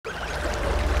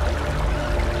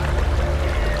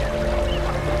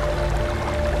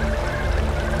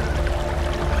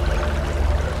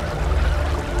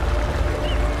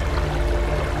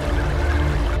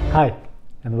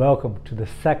welcome to the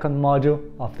second module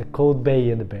of the Cold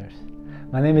Bay and the Bears.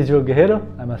 My name is João Guerreiro.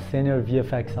 I'm a senior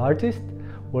VFX artist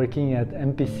working at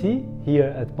MPC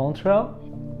here at Montreal,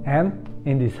 and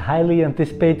in this highly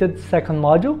anticipated second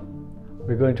module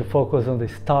we're going to focus on the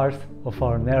stars of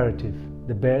our narrative,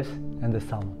 the bears and the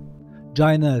salmon.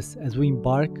 Join us as we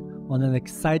embark on an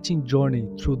exciting journey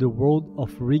through the world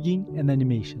of rigging and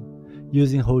animation,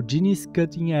 using Houdini's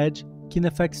cutting-edge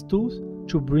KineFX tools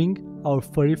to bring our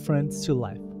furry friends to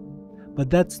life. But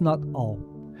that's not all.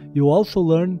 You'll also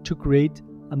learn to create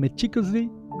a meticulously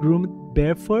groomed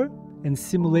bear fur and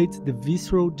simulate the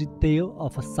visceral detail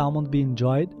of a salmon being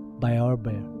enjoyed by our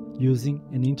bear, using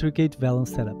an intricate Vellum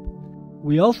setup.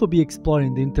 We'll also be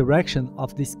exploring the interaction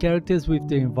of these characters with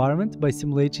their environment by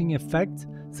simulating effects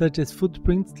such as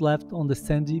footprints left on the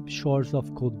sandy shores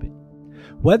of Cold Bay.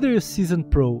 Whether you're a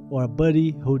seasoned pro or a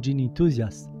buddy Houdini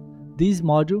enthusiast, this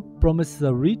module promises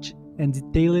a rich and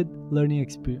detailed learning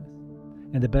experience.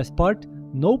 And the best part,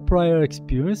 no prior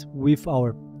experience with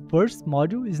our first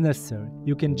module is necessary.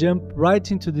 You can jump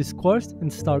right into this course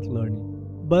and start learning.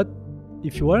 But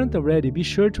if you aren't already, be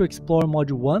sure to explore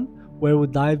Module 1, where we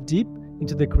dive deep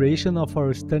into the creation of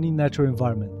our stunning natural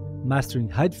environment, mastering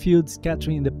height field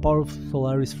scattering in the powerful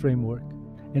Solaris framework.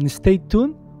 And stay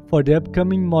tuned for the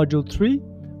upcoming Module 3,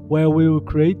 where we will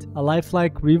create a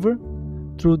lifelike river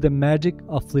through the magic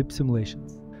of flip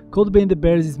simulations. Cold Bay and the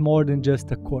Bears is more than just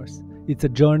a course. It's a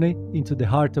journey into the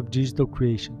heart of digital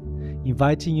creation,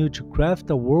 inviting you to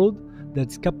craft a world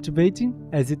that's captivating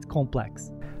as it's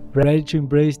complex. Ready to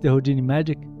embrace the Houdini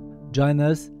magic? Join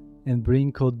us and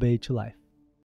bring Cold Bay to life.